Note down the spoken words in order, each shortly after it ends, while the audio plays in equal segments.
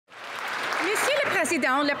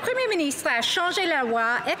Président, le Premier ministre a changé la loi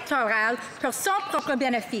électorale pour son propre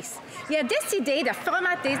bénéfice. Il a décidé de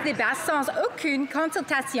formater ce débat sans aucune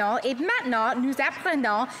consultation et maintenant, nous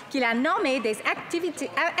apprenons qu'il a nommé des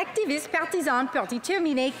activistes partisans pour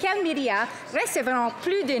déterminer quels médias recevront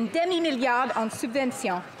plus d'un demi-milliard en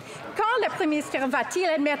subventions. Quand le Premier ministre va-t-il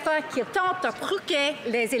admettre qu'il tente de truquer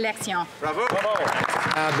les élections? Bravo!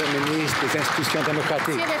 Ministre des institutions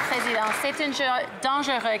démocratiques. Monsieur le Président, c'est un jeu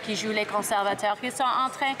dangereux qui joue les conservateurs, qui sont en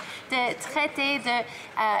train de traiter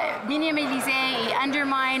de minimaliser et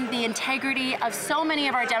undermine the integrity of so many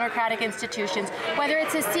of our democratic institutions, whether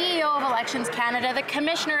it's the CEO of Elections Canada, the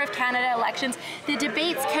Commissioner of Canada Elections, the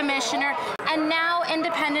Debates Commissioner, and now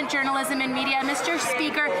independent journalism and media. Mr.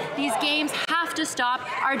 Speaker, these games have to stop.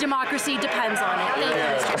 Our democracy depends on it. Thank you,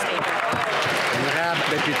 Mr. Speaker. Honorable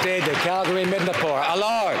député de Calgary-Midnapore.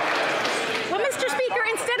 Alors. Well, Mr. Speaker,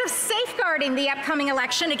 instead of safeguarding the upcoming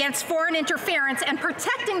election against foreign interference and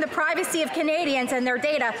protecting the privacy of Canadians and their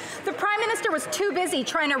data, the Prime Minister was too busy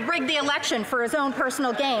trying to rig the election for his own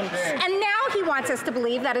personal gain. And now he wants us to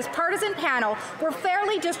believe that his partisan panel will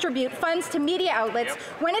fairly distribute funds to media outlets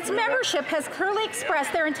when its membership has clearly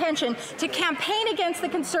expressed their intention to campaign against the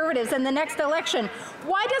Conservatives in the next election.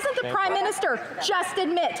 Why doesn't the Prime Minister just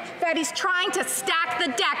admit that he's trying to stack the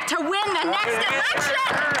deck to win the next election?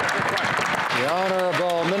 The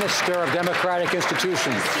Honourable Minister of Democratic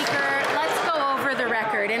Institutions. Speaker, let's go over the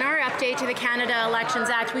record. In our update to the Canada Elections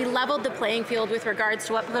Act, we leveled the playing field with regards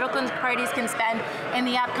to what political parties can spend in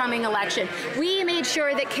the upcoming election. We made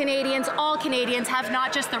sure that Canadians, all Canadians, have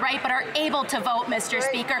not just the right but are able to vote, Mr.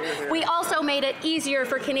 Speaker. We also made it easier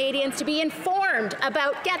for Canadians to be informed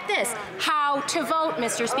about, get this, how to vote,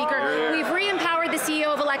 Mr. Speaker. We've re-empowered the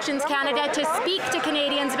CEO of Elections Canada to speak to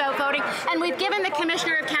Canadians about voting, and we've given the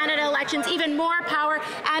Commissioner of Canada Elections even more power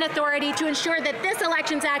and authority to ensure that this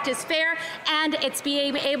Elections Act is fair and it's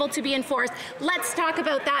being able to be enforced. Let's talk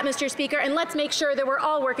about that, Mr. Speaker, and let's make sure that we're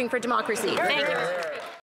all working for democracy. Thank you, Mr. Speaker.